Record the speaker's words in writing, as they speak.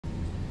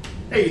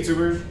Hey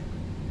YouTubers,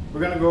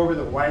 we're going to go over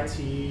the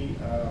YTE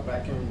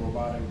Vacuum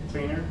Robotic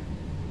Cleaner.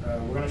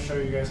 We're going to show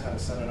you guys how to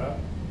set it up.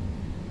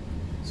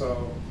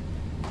 So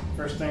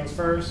first things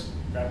first,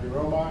 grab your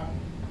robot.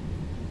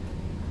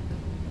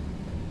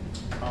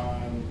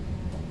 On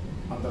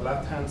the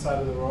left hand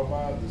side of the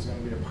robot there's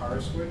going to be a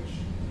power switch.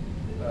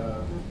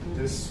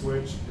 This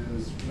switch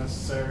is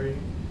necessary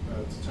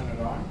to turn it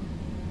on.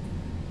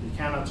 You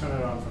cannot turn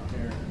it on from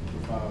here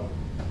without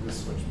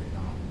this switch being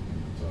on.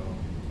 So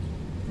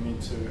you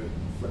need to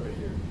flip it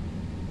here.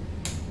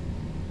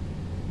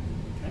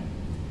 Okay.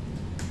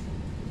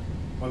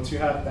 Once you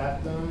have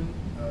that done,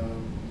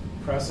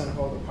 press and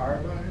hold the power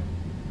button.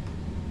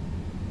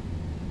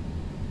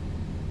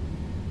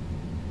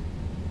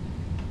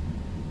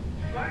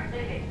 Smart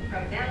living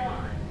from now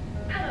on.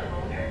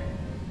 Hello, owner.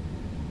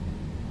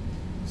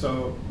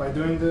 So by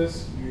doing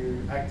this,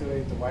 you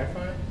activate the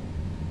Wi-Fi.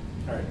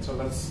 All right, so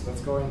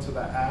let's go into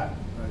that app.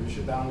 You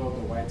should download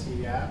the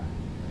YTE app,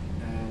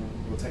 and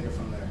we'll take it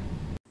from there.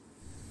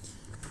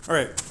 All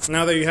right,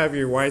 now that you have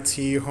your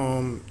YTE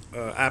Home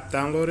app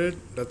downloaded,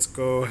 let's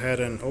go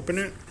ahead and open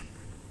it.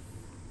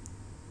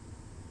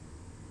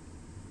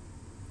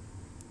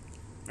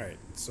 All right,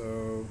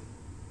 so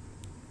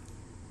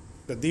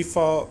the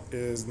default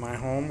is My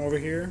Home over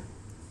here,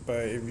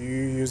 but if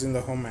you're using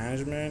the home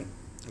management,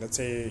 let's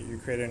say you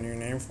create a new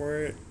name for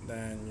it,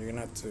 then you're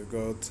gonna have to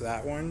go to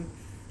that one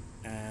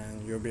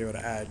and you'll be able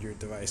to add your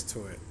device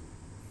to it.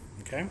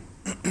 Okay,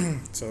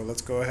 so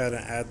let's go ahead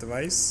and add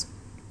device.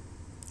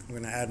 I'm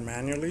gonna add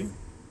manually.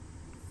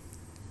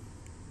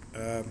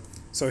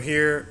 So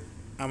here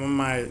I'm on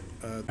my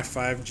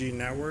 5G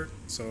network,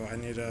 so I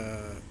need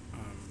to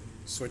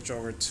switch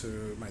over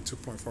to my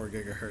 2.4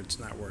 gigahertz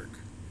network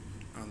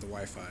on the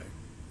Wi-Fi.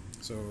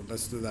 So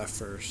let's do that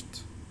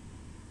first.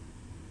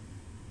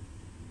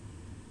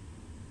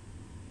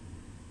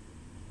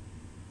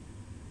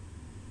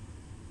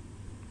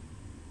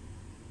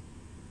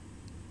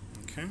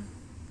 Okay.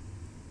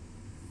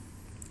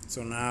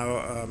 So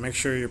now make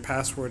sure your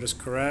password is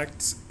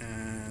correct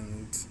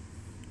and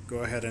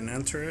go ahead and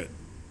enter it.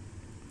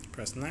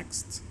 Press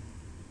next.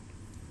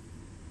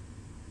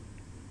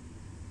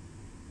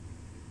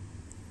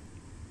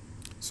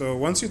 So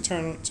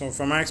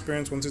from my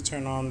experience, once you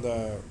turn on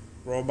the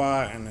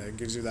robot and it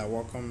gives you that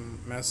welcome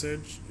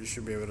message, you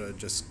should be able to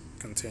just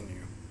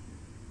continue.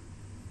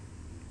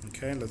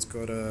 Okay, let's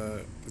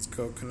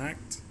go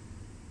connect.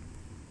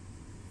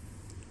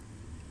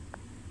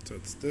 So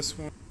it's this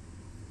one.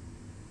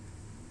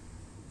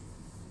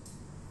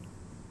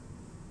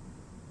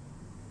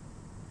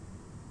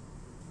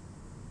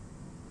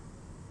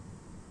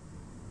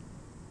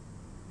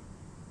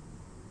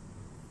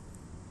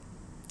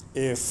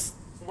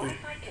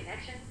 Wi-Fi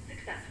connection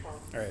successful.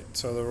 Alright,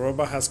 so the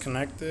robot has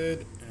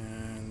connected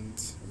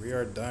and we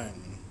are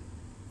done.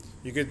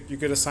 You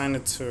could assign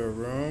it to a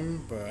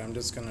room, but I'm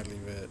just gonna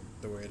leave it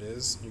the way it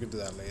is. You could do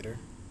that later.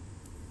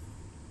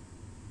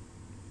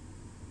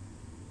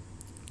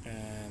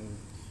 And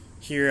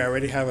here I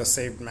already have a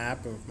saved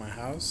map of my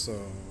house,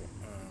 so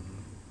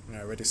I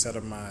already set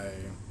up my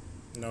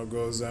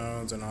no-go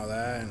zones and all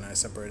that, and I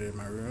separated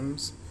my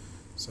rooms,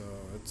 so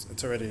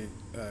it's already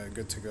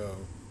good to go.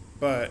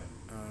 But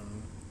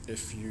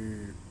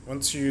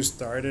once you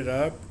start it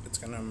up, it's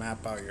gonna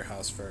map out your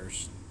house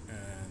first,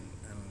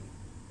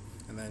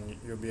 and then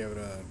you'll be able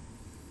to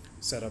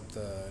set up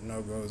the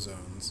no-go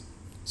zones.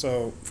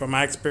 So from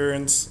my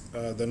experience,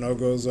 the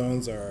no-go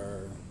zones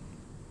are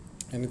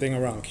anything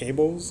around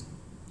cables,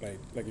 like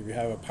if you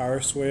have a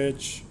power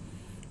switch,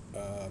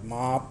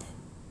 mop,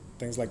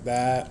 things like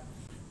that.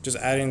 Just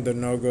adding the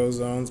no-go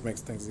zones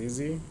makes things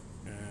easy,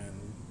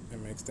 and it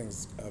makes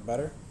things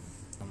better.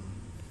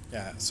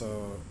 Yeah,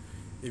 so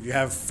if you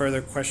have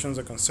further questions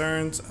or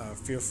concerns,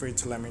 feel free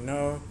to let me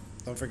know.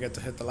 Don't forget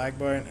to hit the like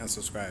button and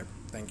subscribe.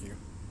 Thank you.